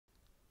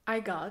I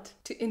got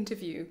to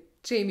interview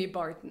Jamie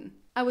Barton.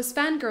 I was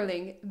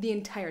fangirling the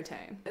entire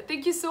time.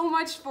 Thank you so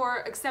much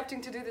for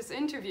accepting to do this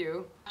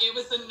interview. It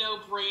was a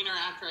no-brainer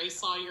after I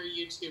saw your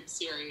YouTube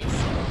series.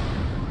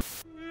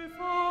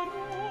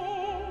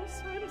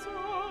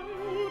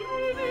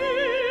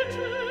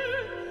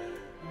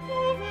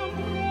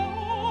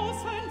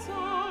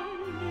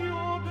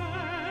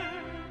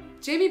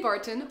 Jamie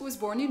Barton was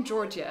born in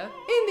Georgia,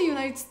 in the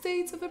United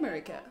States of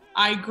America.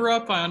 I grew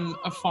up on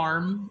a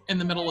farm in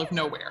the middle of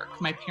nowhere.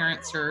 My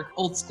parents are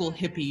old school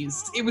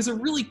hippies. It was a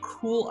really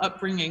cool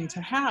upbringing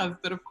to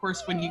have, but of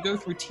course when you go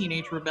through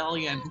teenage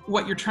rebellion,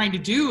 what you're trying to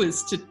do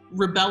is to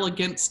rebel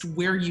against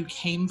where you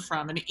came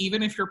from. And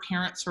even if your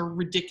parents are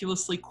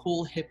ridiculously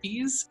cool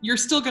hippies, you're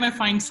still gonna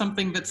find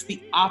something that's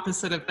the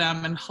opposite of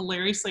them. And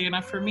hilariously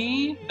enough for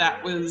me,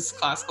 that was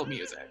classical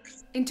music.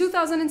 In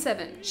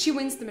 2007, she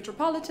wins the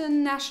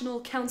Metropolitan National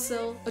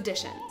Council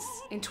auditions.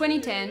 In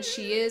 2010,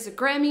 she is a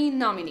Grammy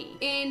nominee.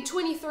 In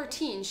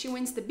 2013, she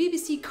wins the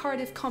BBC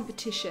Cardiff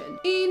competition.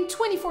 In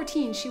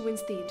 2014, she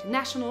wins the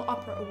International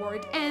Opera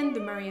Award and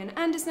the Marian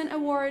Anderson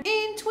Award.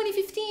 In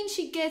 2015,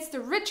 she gets the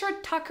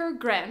Richard Tucker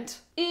Grant.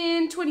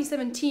 In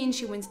 2017,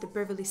 she wins the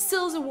Beverly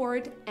Sills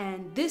Award,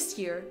 and this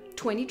year,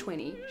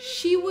 2020,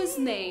 she was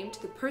named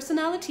the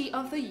Personality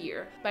of the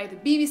Year by the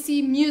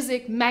BBC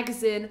Music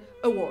Magazine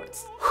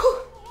Awards. Whew.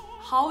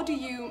 How do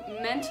you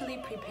mentally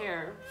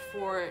prepare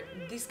for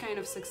this kind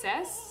of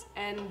success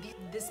and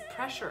this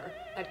pressure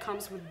that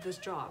comes with this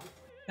job?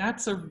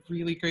 That's a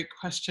really great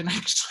question,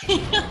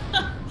 actually.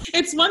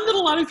 It's one that a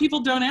lot of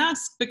people don't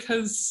ask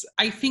because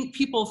I think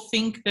people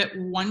think that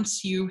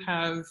once you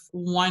have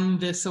won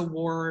this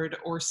award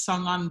or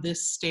sung on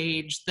this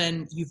stage,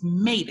 then you've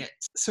made it.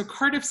 So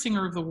Cardiff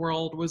Singer of the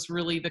World was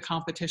really the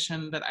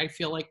competition that I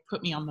feel like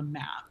put me on the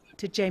map.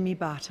 To Jamie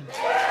Barton.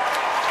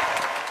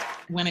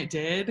 When it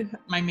did,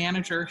 my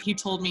manager, he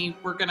told me,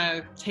 we're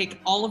gonna take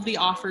all of the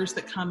offers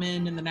that come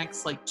in the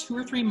next like 2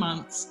 or 3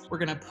 months, we're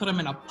gonna put them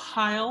in a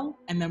pile,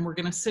 and then we're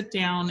gonna sit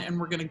down and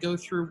we're gonna go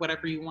through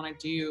whatever you wanna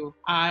do.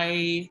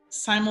 I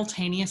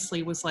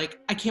simultaneously was like,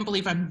 I can't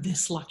believe I'm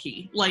this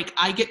lucky. Like,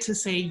 I get to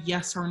say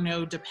yes or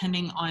no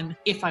depending on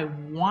if I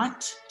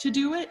want to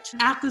do it.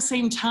 At the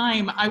same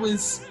time, I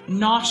was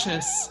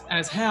nauseous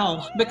as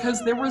hell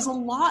because there was a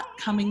lot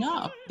coming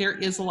up. There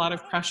is a lot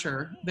of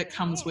pressure that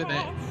comes with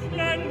it.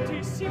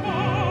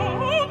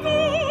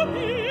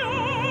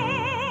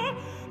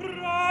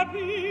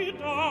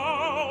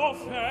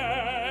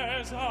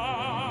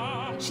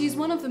 She's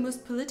one of the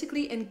most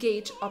politically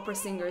engaged opera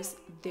singers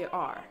there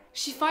are.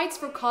 She fights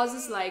for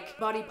causes like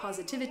body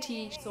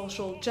positivity,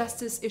 social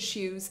justice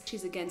issues,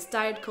 she's against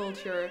diet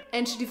culture,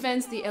 and she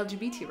defends the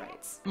LGBT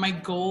rights. My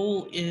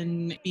goal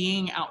in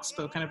being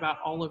outspoken about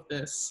all of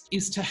this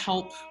is to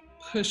help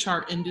push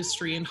our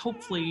industry and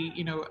hopefully,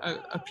 you know,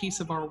 a piece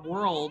of our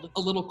world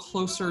a little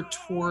closer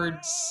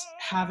towards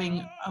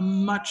having a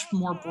much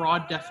more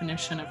broad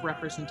definition of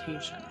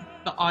representation.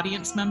 The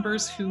audience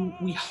members who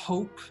we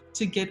hope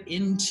to get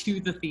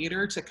into the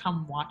theater to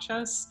come watch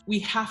us, we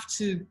have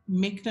to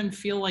make them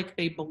feel like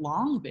they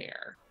belong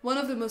there. One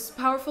of the most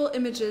powerful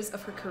images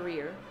of her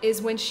career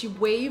is when she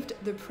waved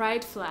the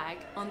pride flag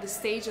on the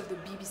stage of the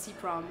BBC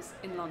Proms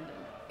in London.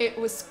 It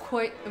was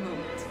quite a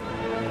moment.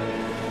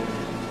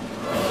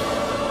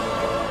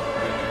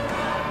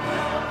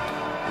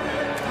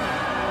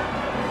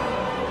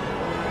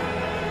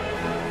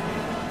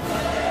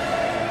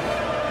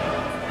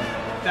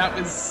 That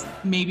was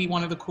maybe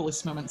one of the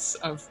coolest moments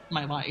of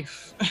my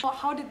life.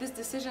 How did this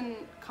decision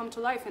come to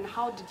life and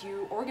how did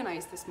you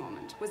organize this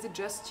moment? Was it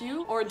just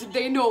you or did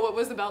they know what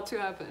was about to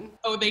happen?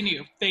 Oh, they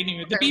knew. They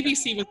knew. The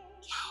BBC was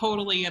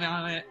totally in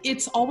on it.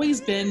 It's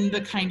always been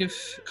the kind of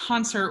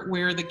concert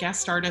where the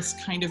guest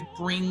artist kind of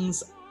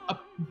brings a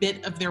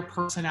bit of their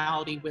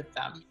personality with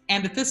them.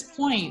 And at this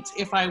point,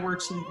 if I were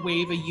to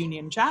wave a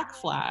Union Jack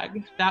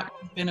flag, that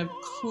would have been a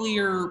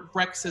clear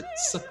Brexit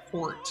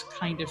support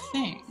kind of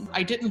thing.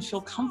 I didn't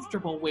feel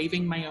comfortable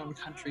waving my own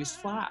country's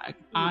flag.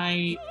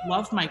 I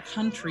love my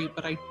country,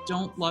 but I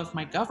don't love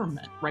my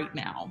government right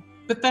now.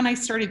 But then I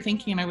started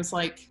thinking, and I was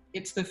like,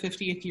 it's the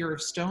 50th year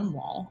of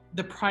Stonewall.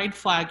 The pride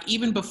flag,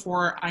 even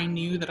before I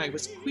knew that I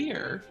was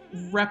queer,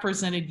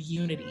 represented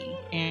unity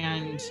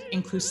and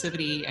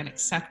inclusivity and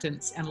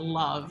acceptance and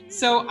love.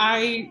 So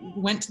I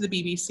went to the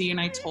BBC and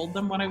I told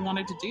them what I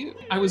wanted to do.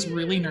 I was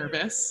really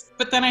nervous,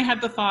 but then I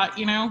had the thought,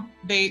 you know,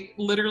 they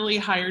literally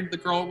hired the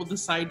girl with the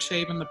side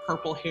shave and the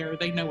purple hair.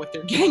 They know what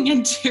they're getting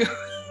into.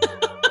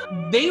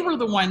 They were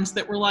the ones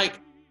that were like,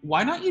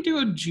 why don't you do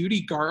a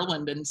Judy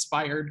Garland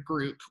inspired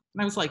group?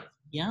 And I was like,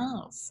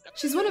 yes.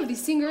 She's one of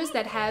these singers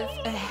that have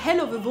a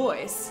hell of a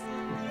voice.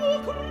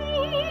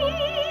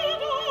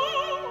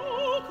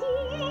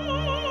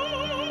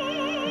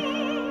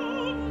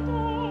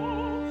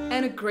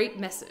 And a great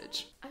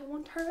message. I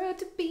want her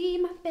to be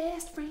my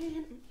best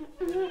friend.